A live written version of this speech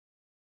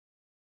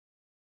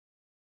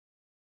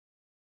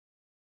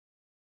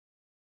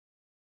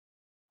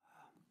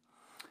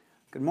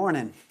Good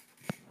morning.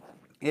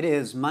 It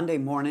is Monday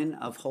morning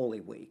of Holy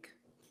Week,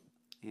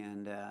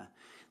 and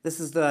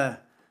this is the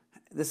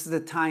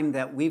time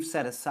that we've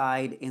set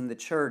aside in the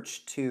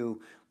church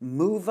to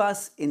move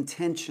us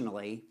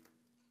intentionally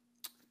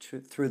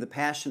through the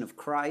passion of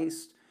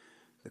Christ,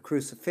 the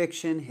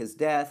crucifixion, his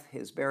death,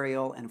 his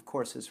burial, and of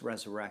course his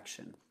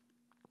resurrection.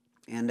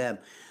 And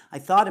I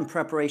thought in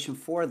preparation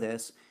for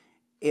this,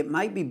 it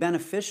might be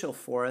beneficial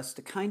for us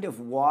to kind of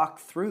walk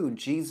through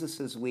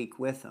Jesus's week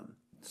with him.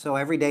 So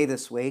every day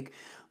this week,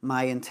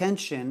 my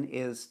intention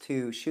is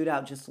to shoot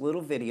out just a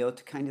little video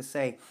to kind of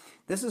say,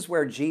 this is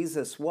where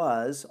Jesus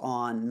was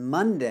on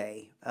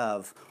Monday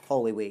of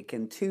Holy Week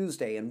and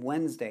Tuesday and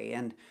Wednesday,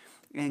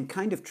 and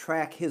kind of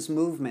track his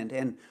movement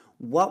and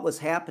what was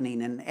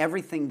happening and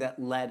everything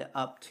that led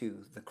up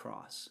to the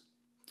cross.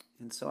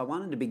 And so I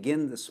wanted to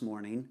begin this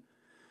morning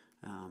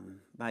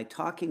by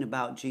talking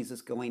about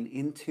Jesus going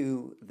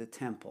into the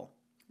temple.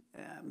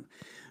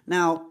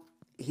 Now,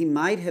 he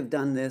might have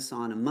done this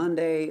on a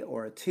Monday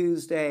or a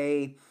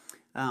Tuesday.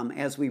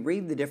 As we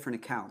read the different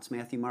accounts,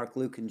 Matthew, Mark,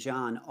 Luke, and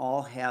John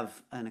all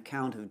have an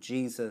account of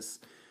Jesus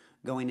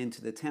going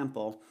into the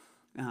temple.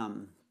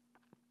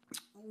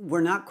 We're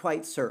not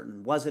quite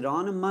certain. Was it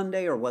on a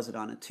Monday or was it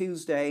on a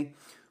Tuesday?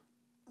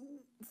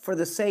 For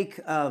the sake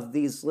of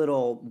these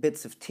little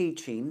bits of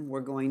teaching, we're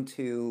going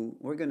to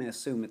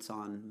assume it's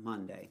on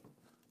Monday.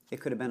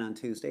 It could have been on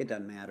Tuesday, it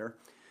doesn't matter.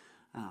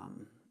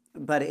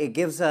 But it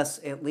gives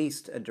us at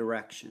least a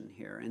direction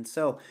here. And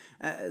so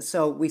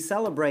we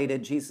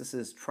celebrated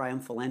Jesus'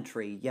 triumphal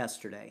entry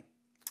yesterday.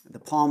 The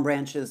palm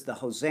branches, the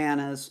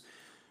hosannas,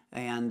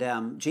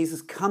 and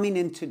Jesus coming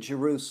into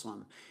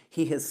Jerusalem.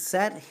 He has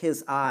set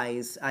his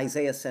eyes,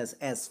 Isaiah says,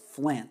 as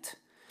flint.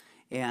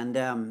 And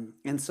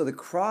so the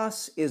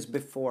cross is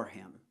before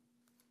him.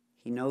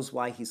 He knows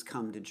why he's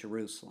come to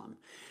Jerusalem.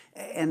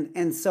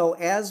 And so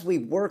as we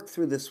work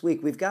through this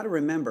week, we've got to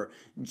remember,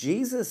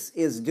 Jesus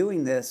is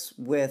doing this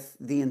with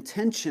the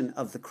intention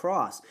of the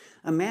cross.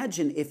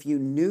 Imagine if you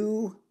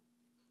knew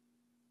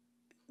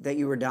that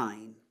you were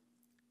dying.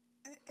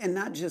 And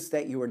not just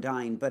that you were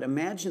dying, but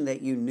imagine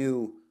that you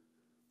knew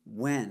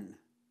when.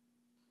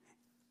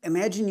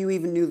 Imagine you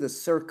even knew the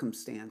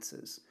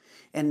circumstances.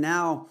 And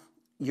now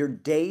you're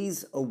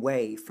days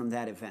away from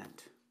that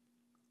event.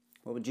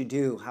 What would you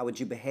do? How would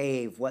you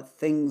behave? What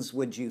things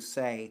would you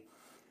say?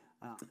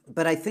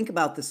 But I think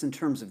about this in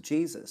terms of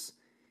Jesus.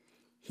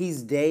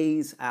 He's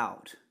days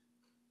out.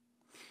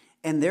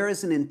 And there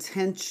is an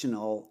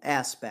intentional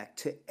aspect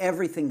to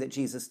everything that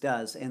Jesus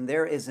does, and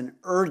there is an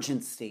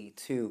urgency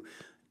to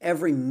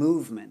every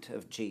movement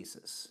of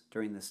Jesus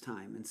during this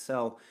time. And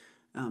so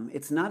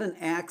it's not an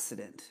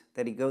accident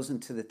that he goes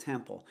into the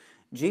temple.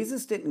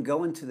 Jesus didn't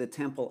go into the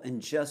temple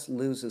and just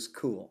lose his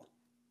cool.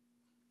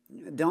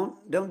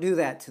 Don't do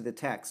that to the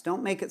text.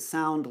 Don't make it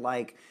sound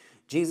like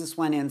Jesus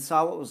went in,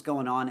 saw what was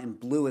going on, and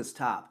blew his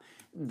top.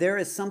 There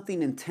is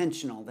something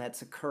intentional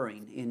that's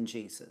occurring in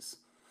Jesus.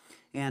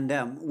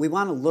 And we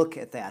want to look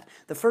at that.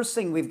 The first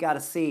thing we've got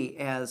to see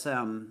as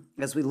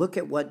we look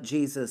at what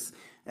Jesus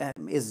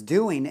is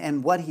doing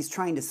and what he's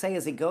trying to say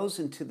as he goes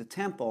into the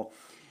temple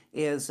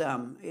is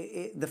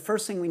the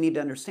first thing we need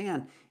to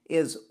understand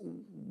is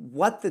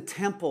what the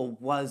temple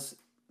was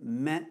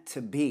meant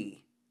to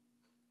be.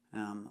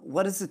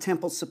 What is the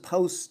temple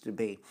supposed to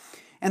be?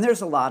 And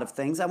there's a lot of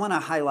things. I want to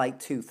highlight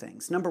two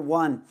things. Number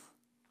one,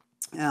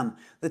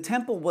 the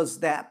temple was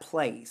that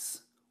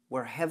place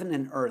where heaven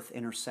and earth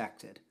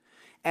intersected.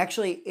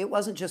 Actually, it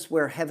wasn't just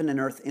where heaven and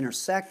earth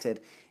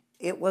intersected.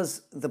 It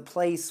was the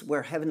place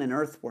where heaven and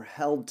earth were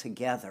held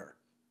together.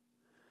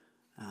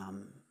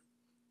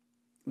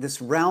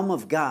 This realm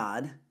of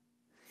God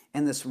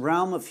and this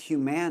realm of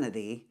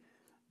humanity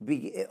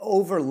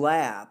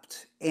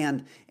overlapped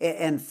and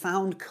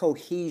found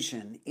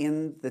cohesion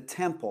in the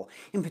temple,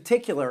 in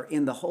particular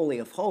in the Holy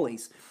of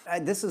Holies.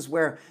 This is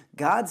where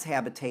God's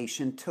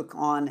habitation took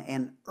on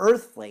an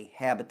earthly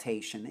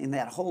habitation in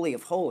that Holy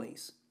of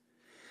Holies.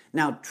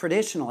 Now,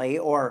 traditionally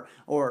or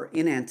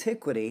in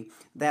antiquity,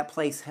 that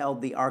place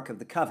held the Ark of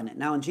the Covenant.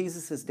 Now, in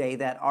Jesus' day,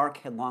 that Ark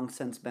had long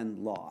since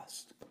been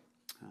lost,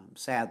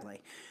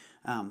 sadly.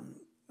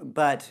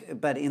 But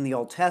in the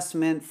Old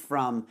Testament,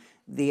 from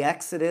the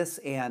Exodus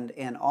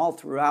and all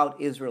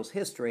throughout Israel's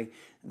history,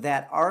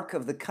 that Ark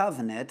of the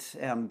Covenant,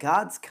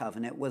 God's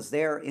covenant, was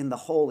there in the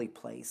holy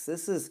place.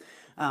 This is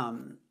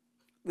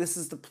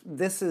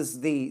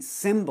the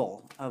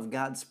symbol of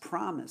God's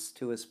promise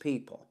to his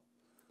people.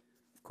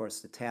 Of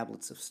course, the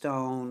tablets of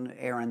stone,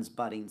 Aaron's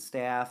budding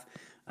staff,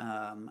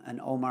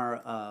 an omer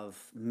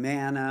of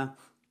manna,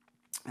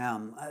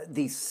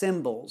 these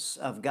symbols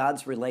of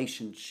God's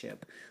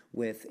relationship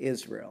with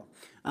Israel.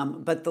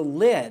 But the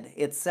lid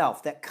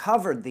itself that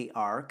covered the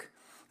ark,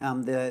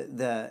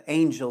 the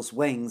angel's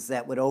wings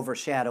that would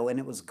overshadow, and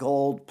it was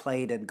gold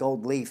plated,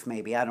 gold leaf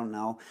maybe, I don't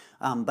know,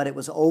 but it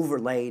was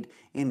overlaid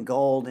in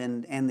gold,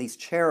 and these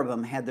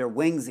cherubim had their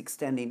wings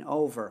extending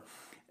over.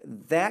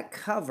 That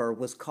cover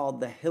was called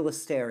the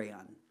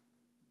hilasterion.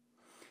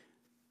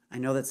 I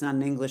know that's not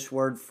an English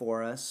word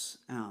for us,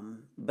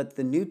 but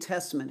the New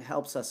Testament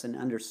helps us in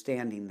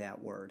understanding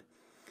that word.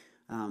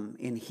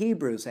 In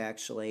Hebrews,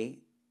 actually,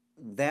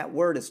 that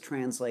word is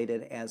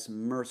translated as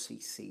mercy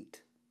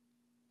seat.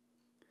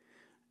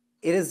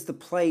 It is the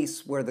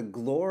place where the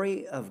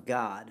glory of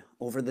God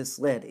over this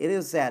lid, it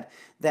is that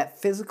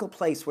physical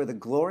place where the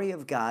glory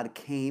of God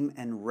came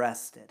and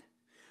rested.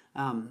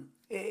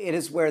 It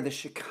is where the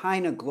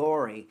Shekinah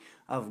glory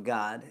of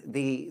God,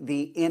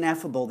 the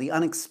ineffable, the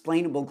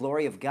unexplainable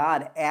glory of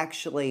God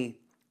actually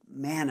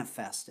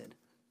manifested.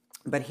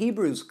 But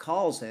Hebrews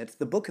calls it,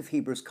 the book of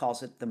Hebrews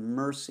calls it the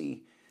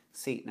mercy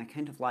seat. And I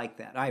kind of like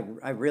that.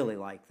 I really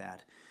like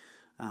that.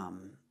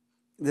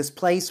 This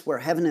place where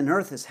heaven and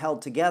earth is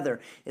held together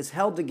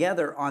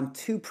on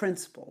two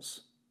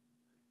principles: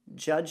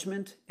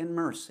 judgment and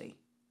mercy.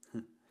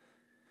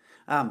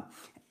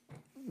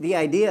 The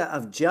idea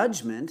of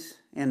judgment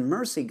and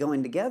mercy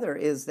going together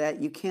is that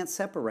you can't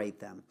separate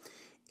them.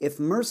 If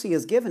mercy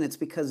is given, it's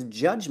because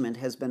judgment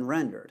has been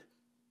rendered.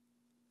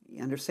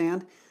 You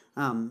understand?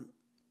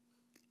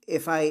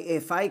 If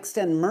I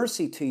extend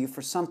mercy to you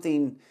for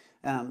something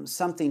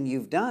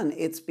you've done,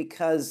 it's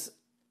because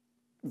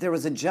there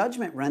was a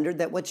judgment rendered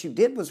that what you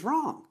did was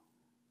wrong,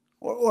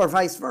 or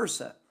vice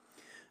versa.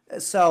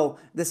 So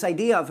this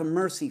idea of a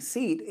mercy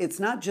seat, it's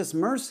not just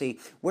mercy.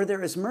 Where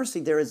there is mercy,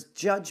 there is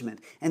judgment.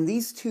 And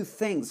these two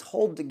things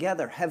hold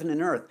together heaven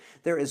and earth.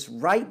 There is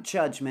right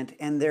judgment,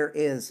 and there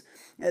is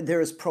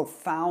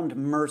profound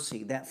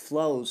mercy that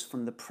flows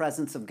from the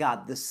presence of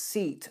God, the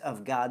seat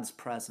of God's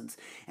presence.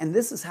 And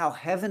this is how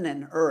heaven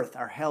and earth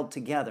are held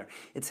together.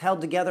 It's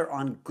held together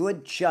on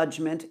good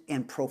judgment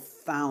and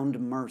profound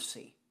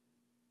mercy.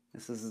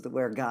 This is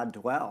where God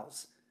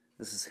dwells.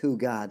 This is who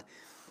God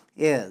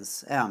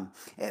is.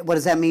 What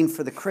does that mean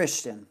for the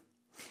Christian?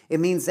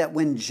 It means that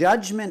when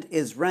judgment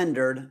is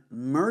rendered,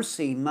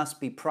 mercy must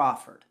be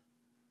proffered.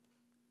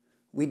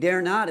 We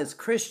dare not, as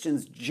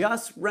Christians,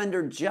 just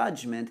render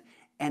judgment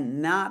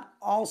and not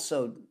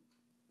also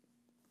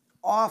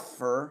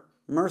offer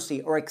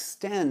mercy or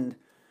extend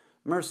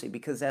mercy,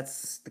 because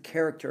that's the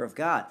character of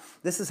God.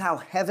 This is how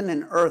heaven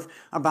and earth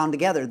are bound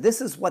together. This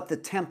is what the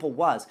temple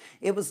was.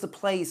 It was the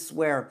place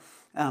where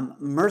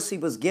mercy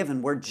was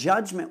given, where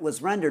judgment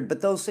was rendered,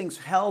 but those things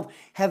held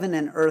heaven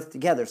and earth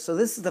together. So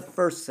this is the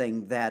first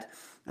thing that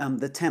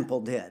the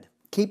temple did.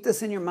 Keep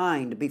this in your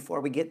mind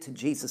before we get to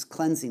Jesus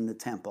cleansing the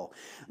temple.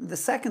 The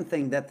second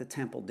thing that the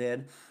temple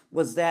did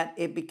was that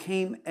it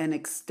became an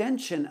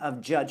extension of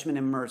judgment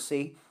and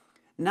mercy,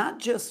 not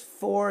just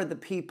for the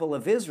people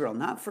of Israel,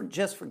 not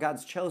just for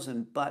God's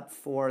chosen, but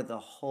for the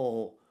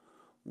whole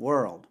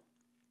world.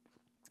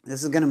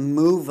 This is going to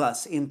move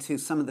us into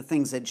some of the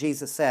things that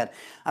Jesus said.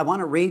 I want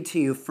to read to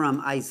you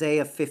from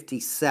Isaiah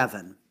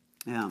 57.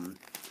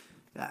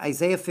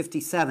 Isaiah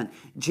 57.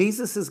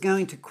 Jesus is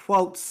going to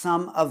quote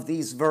some of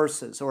these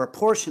verses, or a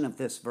portion of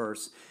this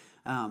verse,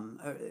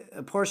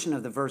 a portion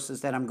of the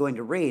verses that I'm going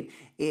to read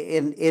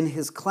in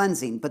his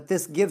cleansing. But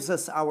this gives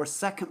us our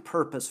second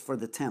purpose for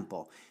the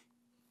temple.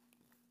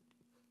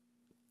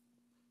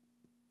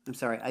 I'm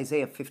sorry,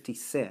 Isaiah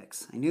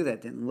 56. I knew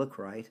that didn't look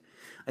right.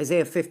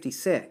 Isaiah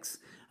 56,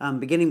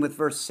 beginning with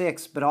verse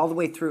 6, but all the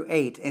way through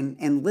 8.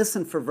 And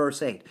listen for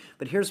verse 8.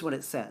 But here's what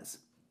it says.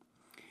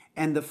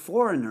 And the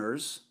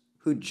foreigners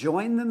who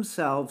join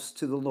themselves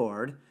to the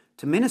Lord,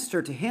 to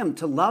minister to him,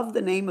 to love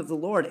the name of the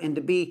Lord, and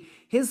to be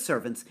his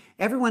servants,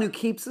 everyone who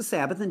keeps the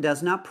Sabbath and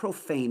does not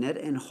profane it,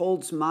 and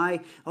holds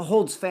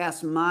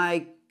fast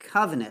my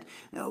covenant.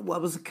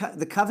 What was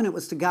the covenant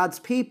was to God's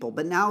people,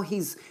 but now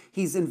he's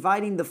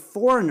inviting the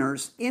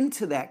foreigners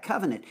into that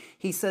covenant.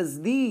 He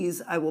says,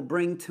 these I will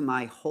bring to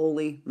my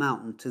holy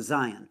mountain, to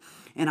Zion,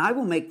 and I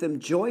will make them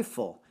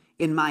joyful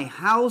in my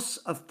house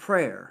of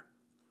prayer.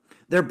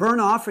 Their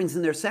burnt offerings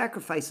and their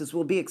sacrifices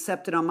will be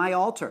accepted on my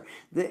altar.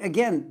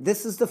 Again,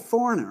 this is the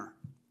foreigner.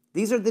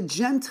 These are the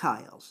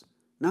Gentiles,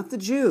 not the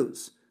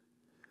Jews.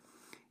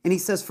 And he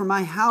says, for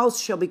my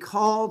house shall be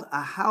called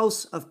a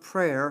house of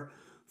prayer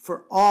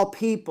for all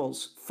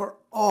peoples, for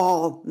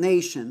all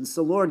nations.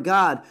 The Lord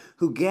God,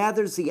 who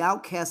gathers the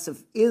outcasts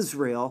of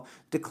Israel,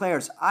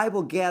 declares, I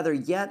will gather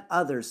yet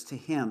others to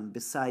him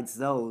besides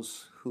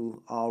those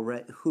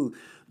already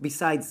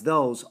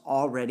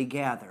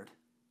gathered.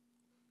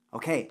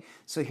 Okay,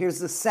 so here's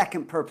the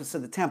second purpose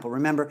of the temple.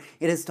 Remember,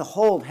 it is to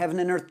hold heaven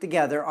and earth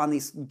together on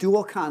these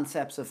dual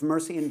concepts of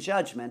mercy and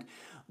judgment,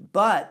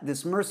 but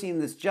this mercy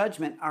and this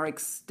judgment are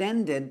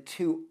extended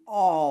to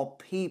all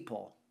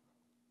people.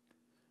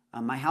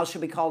 My house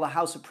shall be called a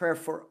house of prayer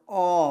for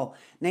all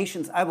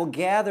nations. I will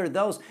gather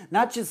those,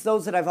 not just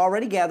those that I've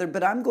already gathered,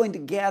 but I'm going to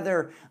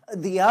gather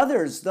the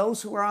others,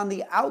 those who are on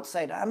the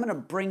outside. I'm going to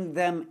bring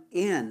them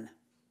in.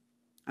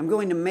 I'm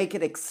going to make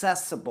it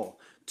accessible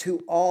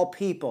to all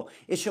people.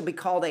 It shall be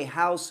called a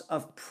house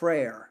of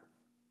prayer.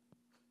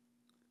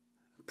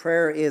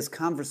 Prayer is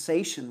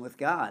conversation with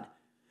God.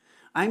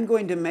 I'm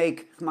going to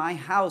make my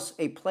house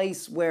a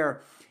place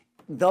where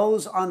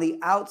those on the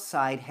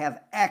outside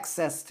have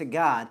access to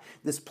God,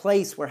 this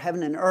place where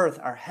heaven and earth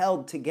are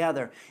held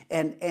together.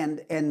 And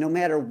no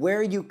matter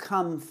where you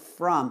come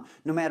from,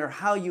 no matter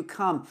how you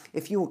come,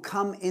 if you will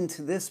come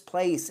into this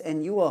place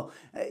and you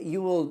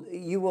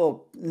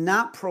will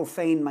not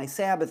profane my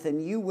Sabbath,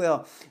 and you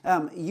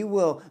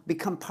will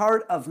become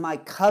part of my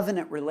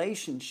covenant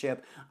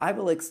relationship, I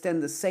will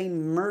extend the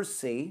same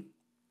mercy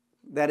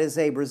that is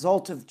a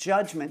result of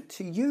judgment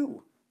to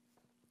you,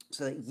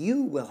 so that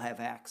you will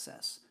have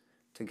access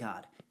to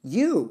God.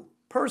 You,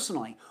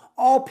 personally,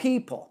 all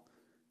people.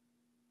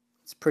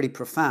 It's pretty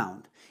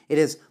profound. It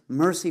is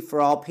mercy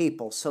for all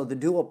people. So the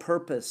dual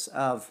purpose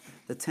of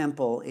the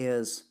temple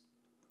is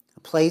a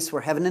place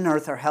where heaven and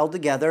earth are held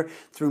together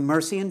through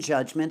mercy and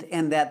judgment,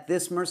 and that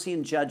this mercy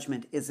and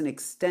judgment is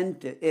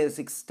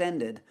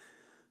extended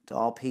to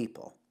all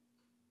people.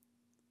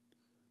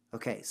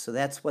 Okay, so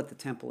that's what the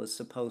temple is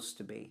supposed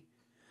to be.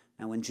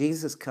 Now, when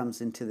Jesus comes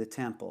into the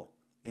temple,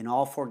 in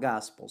all four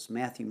Gospels,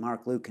 Matthew,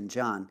 Mark, Luke, and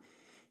John,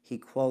 he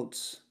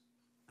quotes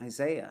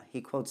Isaiah. He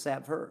quotes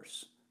that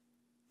verse.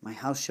 My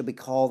house shall be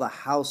called a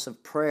house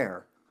of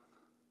prayer.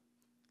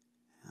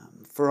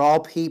 For all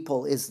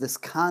people is this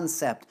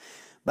concept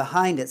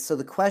behind it. So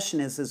the question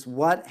is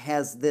what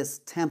has this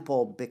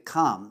temple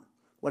become?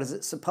 What is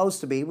it supposed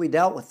to be? We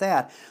dealt with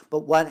that.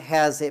 But what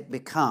has it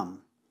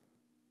become?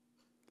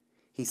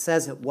 He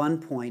says at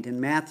one point in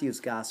Matthew's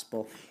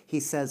Gospel, he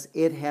says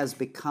it has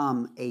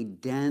become a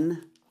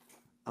den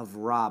of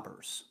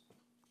robbers.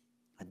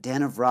 A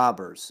den of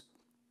robbers.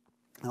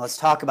 Now let's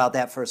talk about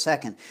that for a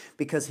second,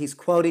 because he's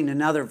quoting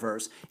another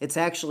verse. It's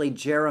actually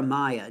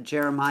Jeremiah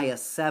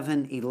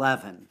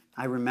 7:11.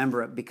 I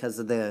remember it because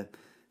of the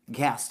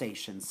gas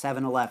station,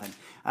 7-Eleven.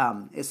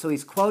 So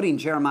he's quoting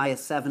Jeremiah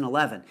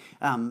 7:11.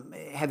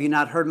 Have you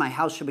not heard my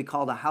house shall be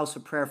called a house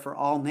of prayer for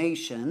all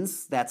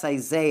nations? That's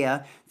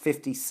Isaiah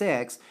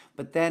 56.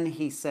 But then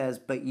he says,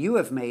 but you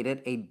have made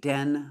it a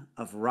den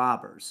of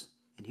robbers.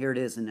 And here it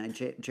is in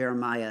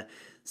Jeremiah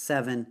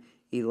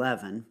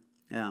 7:11.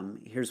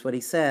 Here's what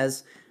he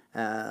says.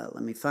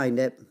 Let me find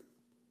it.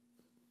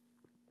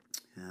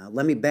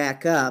 Let me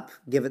back up,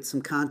 give it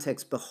some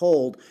context.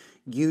 Behold,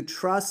 you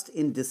trust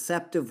in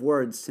deceptive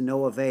words to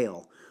no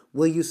avail.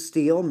 Will you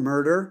steal,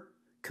 murder,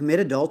 commit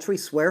adultery,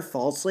 swear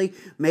falsely,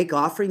 make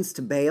offerings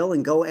to Baal,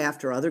 and go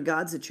after other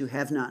gods that you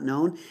have not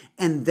known,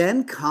 and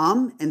then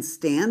come and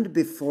stand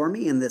before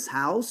me in this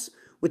house,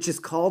 which is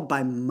called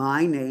by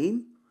my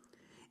name,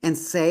 and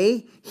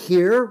say,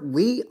 here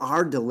we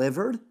are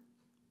delivered,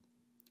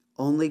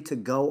 only to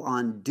go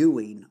on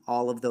doing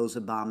all of those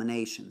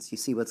abominations? You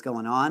see what's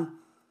going on?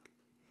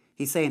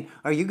 He's saying,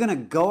 are you going to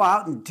go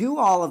out and do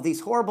all of these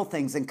horrible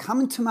things and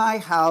come into my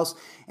house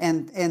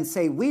and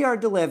say, we are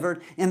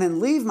delivered, and then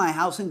leave my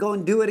house and go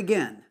and do it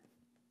again?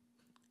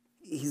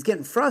 He's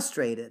getting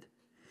frustrated.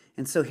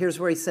 And so here's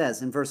where he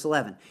says in verse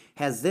 11,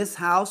 has this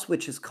house,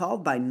 which is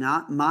called by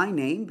not my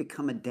name,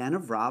 become a den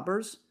of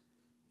robbers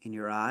in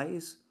your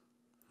eyes?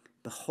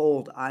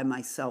 Behold, I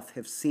myself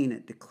have seen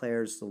it,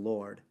 declares the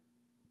Lord.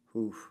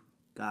 Oof.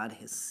 God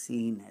has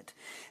seen it.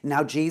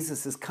 Now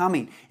Jesus is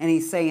coming, and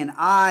he's saying,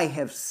 I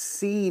have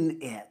seen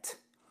it.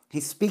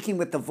 He's speaking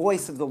with the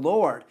voice of the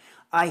Lord.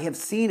 I have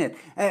seen it.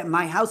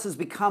 My house has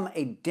become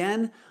a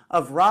den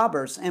of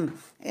robbers.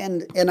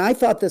 And I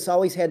thought this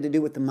always had to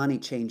do with the money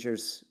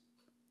changers'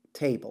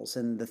 tables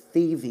and the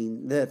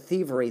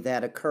thievery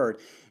that occurred.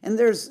 And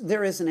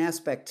there is an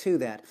aspect to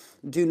that.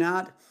 Do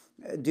not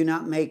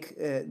make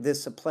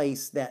this a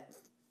place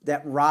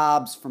that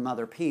robs from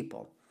other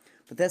people.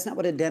 But that's not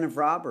what a den of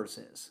robbers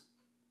is.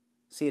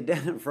 See, a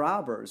den of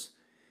robbers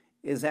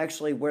is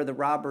actually where the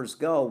robbers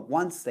go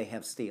once they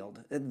have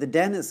stealed. The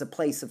den is a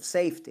place of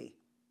safety.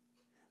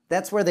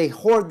 That's where they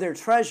hoard their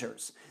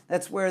treasures.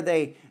 That's where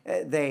they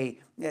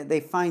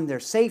find their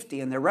safety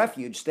and their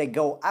refuge. They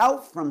go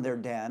out from their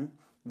den,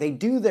 they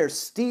do their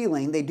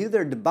stealing, they do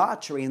their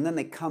debauchery, and then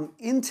they come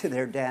into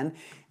their den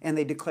and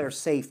they declare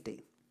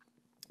safety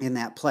in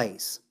that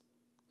place.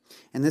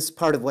 And this is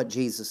part of what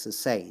Jesus is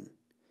saying.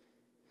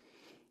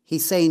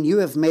 He's saying, you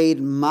have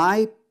made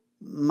my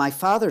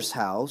Father's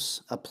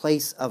house a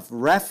place of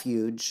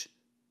refuge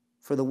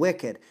for the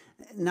wicked.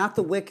 Not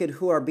the wicked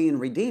who are being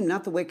redeemed,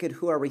 not the wicked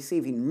who are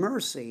receiving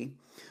mercy,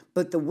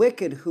 but the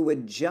wicked who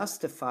would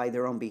justify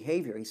their own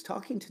behavior. He's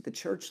talking to the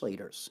church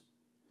leaders.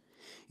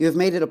 You have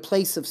made it a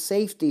place of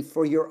safety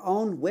for your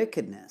own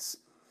wickedness.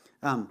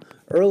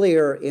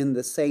 Earlier in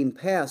the same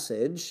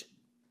passage,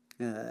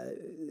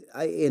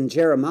 in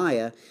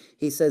Jeremiah,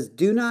 he says,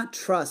 do not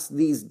trust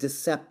these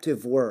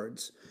deceptive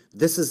words.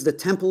 This is the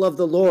temple of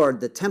the Lord,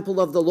 the temple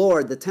of the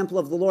Lord, the temple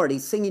of the Lord.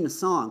 He's singing a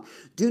song.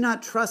 Do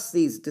not trust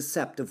these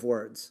deceptive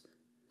words.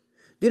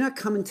 Do not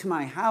come into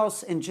my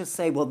house and just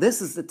say, well,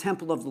 this is the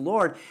temple of the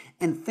Lord,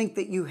 and think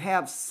that you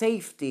have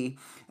safety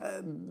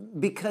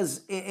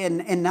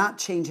and not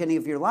change any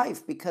of your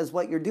life, because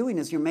what you're doing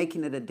is you're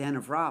making it a den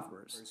of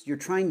robbers. You're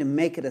trying to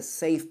make it a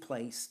safe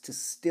place to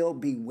still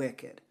be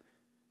wicked.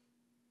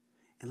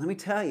 And let me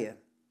tell you,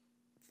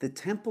 the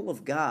temple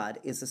of God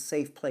is a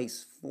safe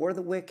place for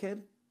the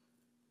wicked,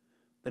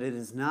 but it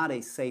is not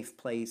a safe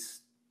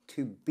place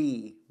to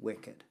be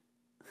wicked.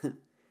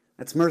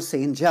 That's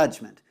mercy and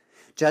judgment.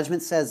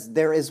 Judgment says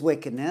there is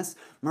wickedness.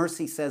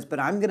 Mercy says, but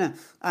I'm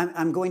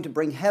going to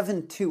bring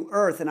heaven to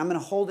earth, and I'm going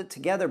to hold it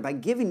together by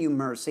giving you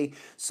mercy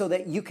so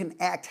that you can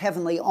act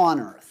heavenly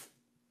on earth.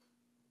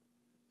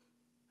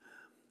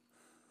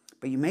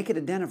 But you make it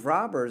a den of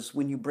robbers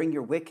when you bring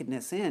your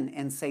wickedness in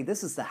and say,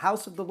 this is the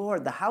house of the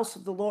Lord, the house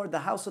of the Lord, the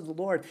house of the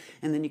Lord.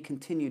 And then you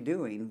continue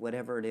doing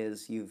whatever it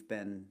is you've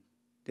been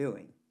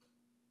doing.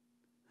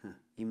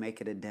 You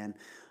make it a den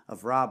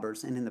of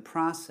robbers. And in the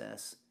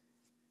process,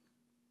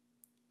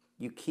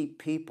 you keep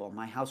people.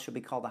 My house shall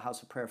be called the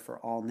house of prayer for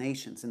all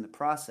nations. In the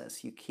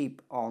process, you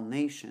keep all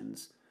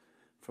nations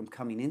from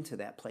coming into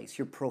that place.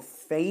 You're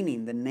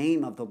profaning the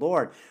name of the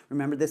Lord.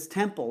 Remember, this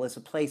temple is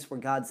a place where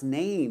God's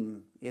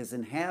name is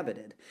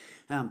inhabited.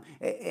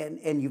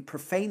 And you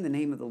profane the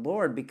name of the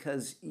Lord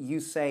because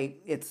you say,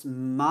 it's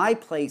my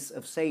place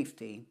of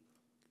safety,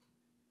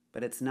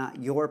 but it's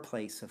not your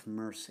place of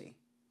mercy.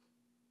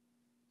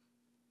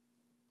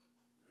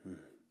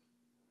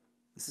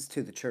 This is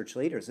to the church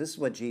leaders. This is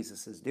what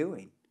Jesus is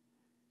doing.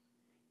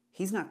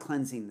 He's not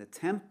cleansing the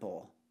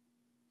temple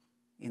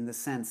in the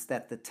sense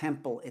that the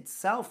temple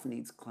itself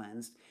needs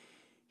cleansed.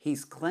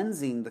 He's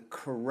cleansing the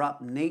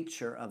corrupt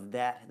nature of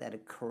that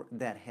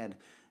had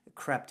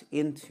crept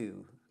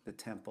into the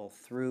temple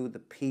through the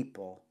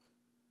people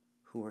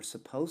who are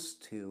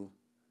supposed to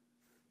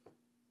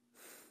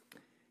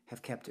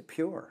have kept it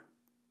pure.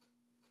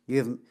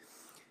 You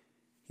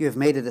have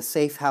made it a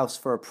safe house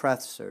for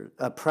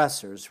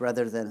oppressors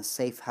rather than a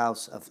safe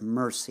house of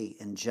mercy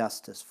and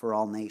justice for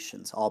all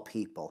nations, all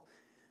people,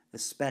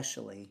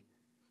 especially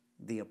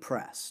the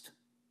oppressed.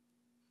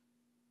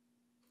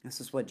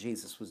 This is what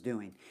Jesus was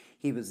doing.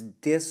 He was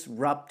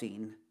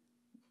disrupting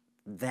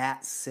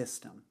that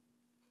system.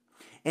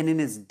 And in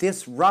his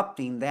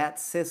disrupting that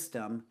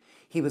system,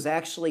 he was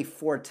actually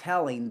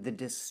foretelling the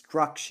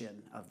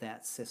destruction of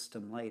that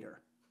system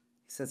later.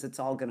 He says it's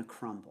all going to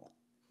crumble.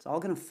 It's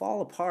all going to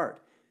fall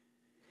apart.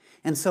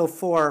 And so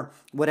for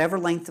whatever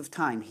length of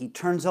time, he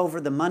turns over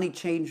the money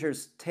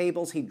changers'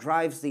 tables, he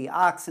drives the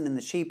oxen and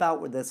the sheep out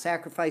with the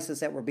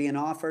sacrifices that were being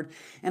offered,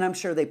 and I'm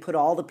sure they put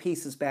all the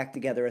pieces back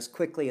together as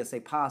quickly as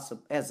they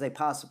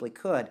possibly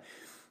could.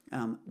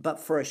 But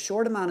for a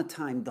short amount of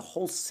time, the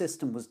whole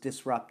system was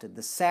disrupted.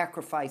 The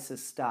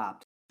sacrifices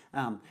stopped.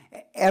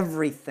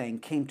 Everything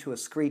came to a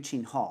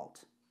screeching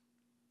halt.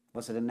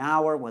 Was it an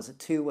hour? Was it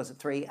 2? Was it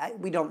 3?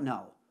 We don't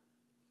know.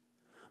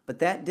 But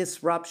that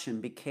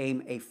disruption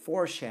became a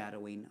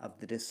foreshadowing of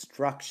the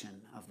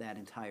destruction of that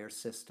entire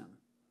system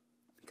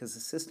because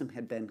the system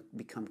had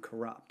become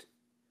corrupt.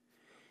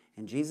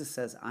 And Jesus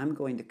says, I'm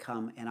going to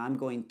come and I'm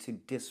going to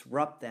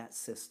disrupt that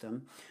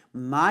system.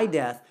 My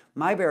death,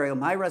 my burial,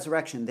 my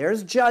resurrection,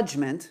 there's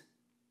judgment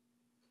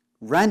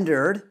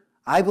rendered.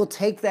 I will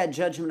take that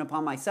judgment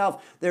upon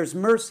myself. There's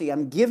mercy.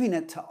 I'm giving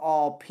it to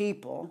all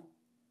people.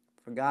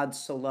 For God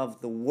so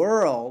loved the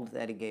world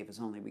that he gave his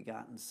only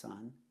begotten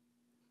Son.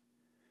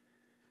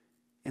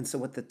 And so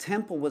what the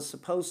temple was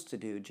supposed to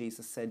do,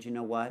 Jesus said, you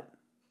know what?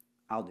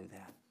 I'll do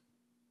that.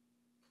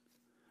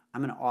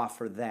 I'm going to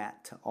offer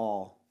that to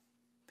all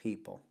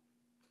people.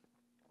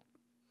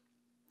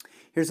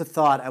 Here's a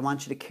thought I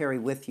want you to carry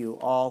with you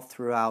all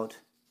throughout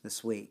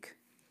this week.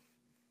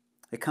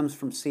 It comes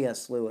from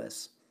C.S.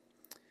 Lewis.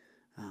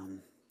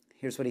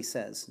 Here's what he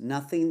says.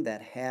 Nothing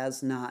that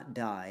has not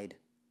died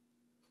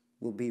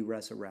will be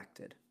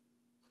resurrected.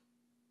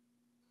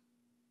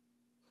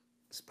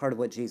 It's part of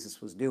what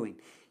Jesus was doing.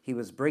 He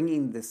was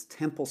bringing this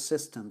temple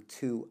system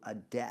to a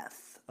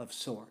death of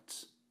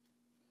sorts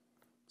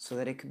so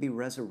that it could be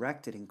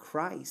resurrected in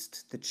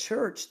Christ, the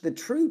church, the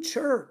true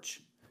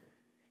church.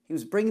 He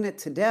was bringing it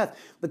to death.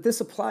 But this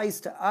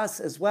applies to us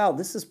as well.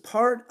 This is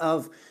part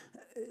of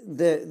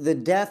the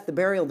death, the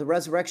burial, the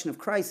resurrection of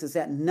Christ, is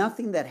that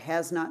nothing that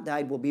has not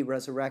died will be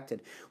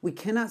resurrected. We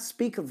cannot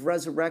speak of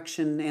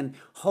resurrection and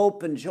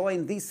hope and joy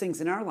and these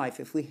things in our life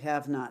if we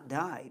have not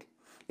died.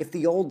 If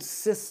the old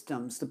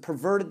systems, the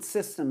perverted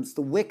systems,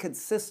 the wicked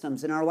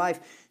systems in our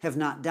life have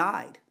not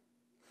died.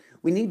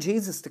 We need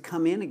Jesus to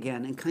come in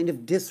again and kind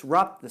of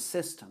disrupt the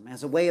system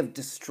as a way of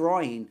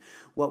destroying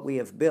what we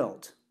have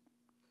built.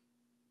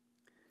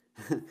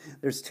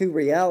 There's two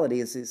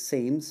realities, it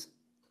seems.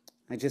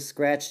 I just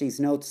scratched these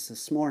notes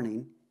this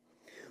morning.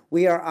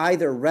 We are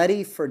either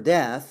ready for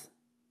death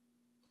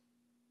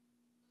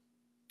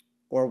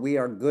or we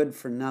are good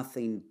for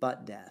nothing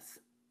but death.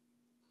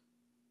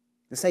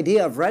 This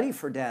idea of ready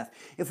for death.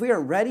 If we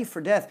are ready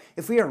for death,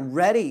 if we are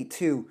ready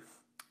to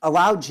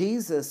allow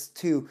Jesus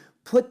to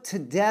put to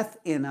death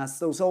in us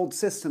those old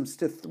systems,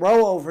 to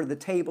throw over the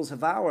tables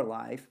of our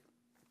life,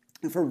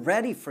 if we're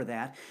ready for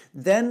that,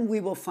 then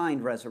we will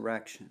find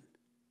resurrection.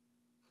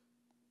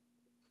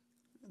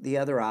 The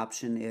other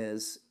option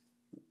is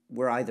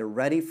we're either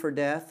ready for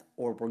death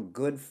or we're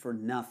good for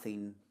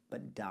nothing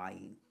but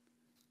dying.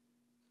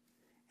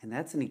 And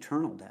that's an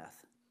eternal death.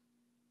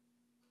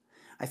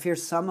 I fear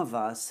some of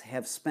us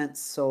have spent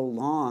so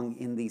long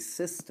in these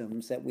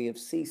systems that we have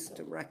ceased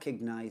to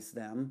recognize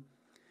them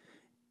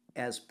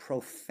as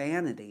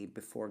profanity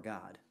before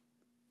God.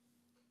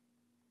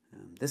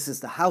 This is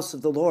the house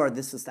of the Lord.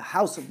 This is the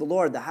house of the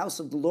Lord, the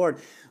house of the Lord.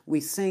 We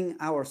sing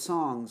our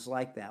songs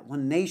like that.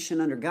 One nation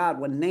under God,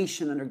 one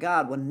nation under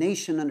God, one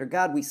nation under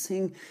God. We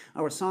sing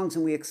our songs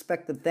and we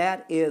expect that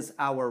that is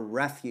our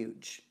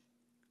refuge.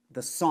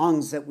 The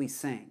songs that we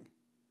sing.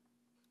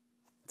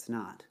 It's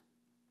not.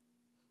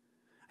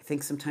 I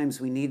think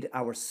sometimes we need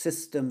our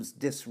systems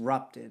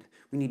disrupted.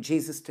 We need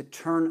Jesus to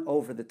turn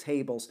over the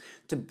tables,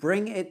 to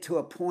bring it to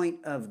a point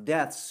of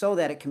death so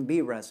that it can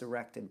be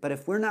resurrected. But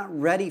if we're not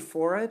ready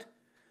for it,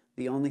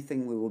 the only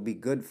thing we will be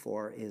good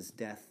for is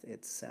death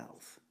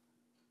itself.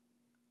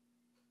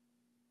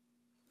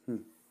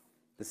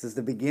 This is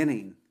the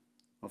beginning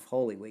of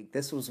Holy Week.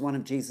 This was one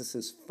of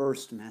Jesus'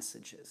 first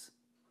messages.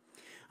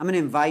 I'm going to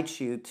invite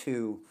you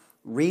to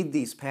read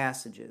these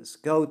passages.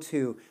 Go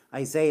to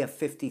Isaiah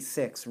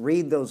 56.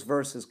 Read those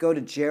verses. Go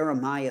to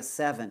Jeremiah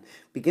 7.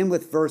 Begin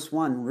with verse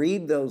 1.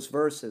 Read those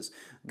verses.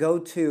 Go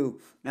to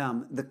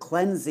the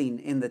cleansing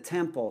in the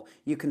temple.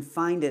 You can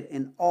find it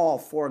in all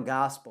four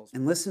Gospels.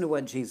 And listen to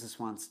what Jesus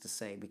wants to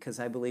say, because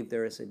I believe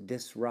there is a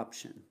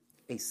disruption,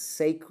 a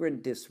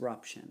sacred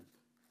disruption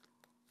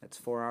that's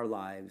for our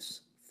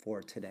lives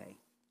for today.